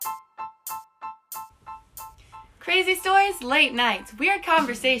Crazy stories, late nights, weird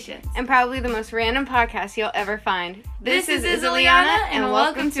conversations, and probably the most random podcast you'll ever find. This is Isiliana, and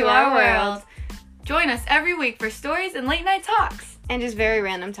welcome to our world. Join us every week for stories and late night talks. And just very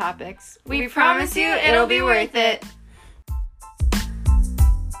random topics. We promise you it'll be worth it.